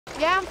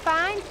Yeah, I'm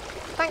fine.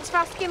 Thanks for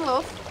asking,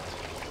 love.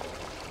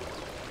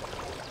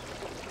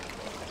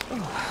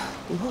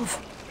 Oh, love.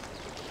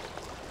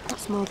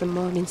 That's more than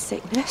morning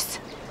sickness.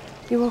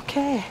 You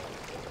okay?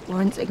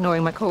 Warren's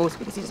ignoring my calls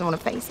because he doesn't want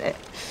to face it.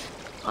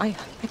 I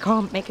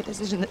can't make a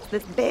decision that's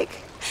this big.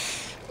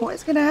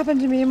 What's going to happen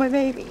to me and my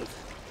babies?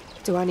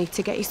 Do I need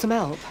to get you some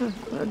help?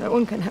 No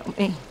one can help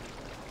me.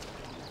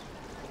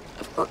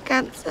 I've got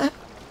cancer.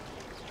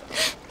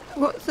 I've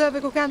got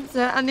cervical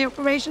cancer, and the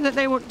operation that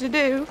they want to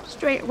do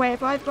straight away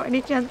if I've got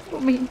any chance for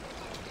me.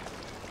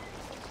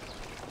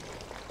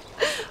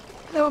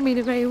 They want me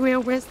to take a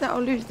real risk that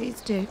I'll lose these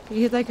two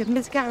because I could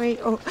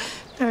miscarry or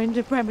go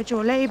into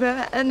premature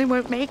labour and they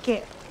won't make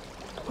it.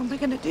 What am I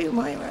going to do,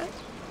 Myra?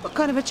 What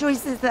kind of a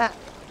choice is that?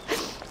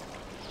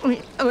 I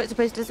mean, I was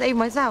supposed to save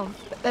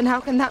myself, but then how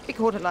can that be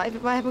called a life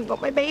if I haven't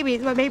got my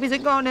babies? My babies are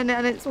gone and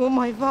it's all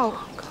my fault.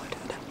 Oh,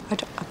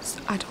 God,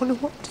 I don't know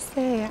what to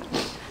say.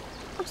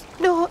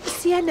 No,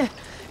 Sienna,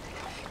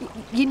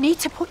 you need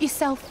to put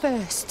yourself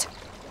first.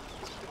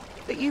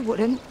 But you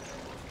wouldn't.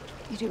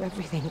 You do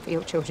everything for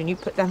your children. You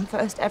put them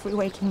first every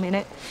waking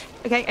minute.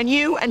 Okay, and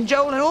you and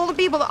Joel and all the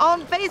people that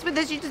aren't faced with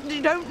this,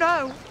 you don't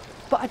know.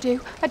 But I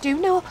do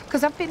know,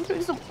 because I've been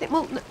through something,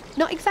 well,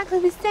 not exactly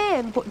the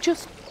same, but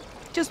just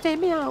hear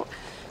me out.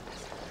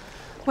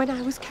 When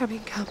I was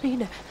carrying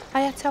Carmina,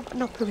 I had to have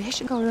an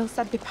operation or else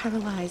I'd be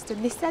paralysed,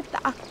 and they said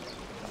that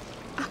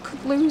I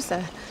could lose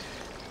her.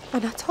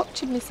 And I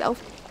tortured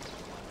myself,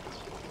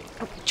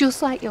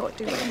 just like you're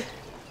doing.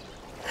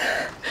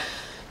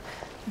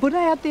 But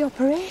I had the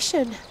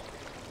operation.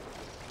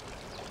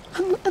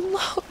 And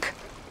look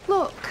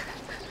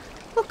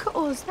at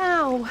us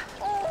now.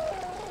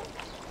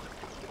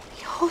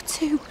 You're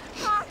two.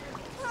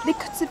 They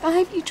could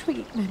survive your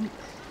treatment.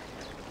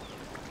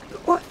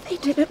 But what if they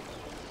didn't?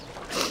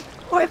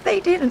 What if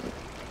they didn't?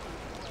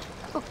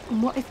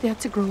 And what if they had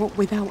to grow up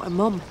without a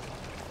mum?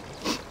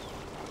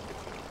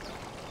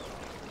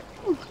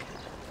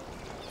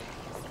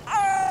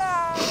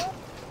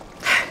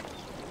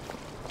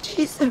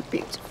 She's so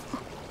beautiful.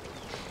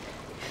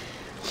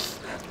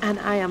 And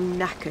I am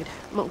knackered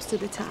most of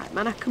the time,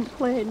 and I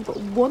complain, but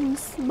one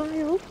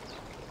smile,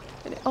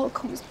 and it all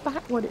comes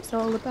back what it's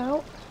all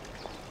about.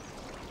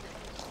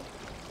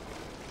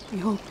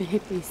 Your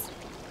babies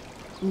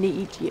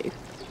need you.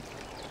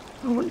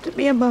 I want to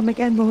be a mum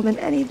again more than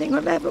anything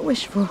I've ever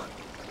wished for.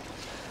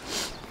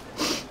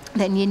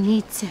 Then you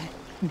need to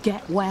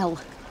get well.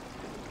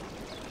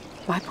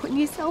 By putting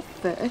yourself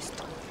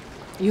first,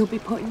 you'll be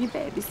putting your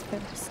babies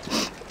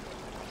first.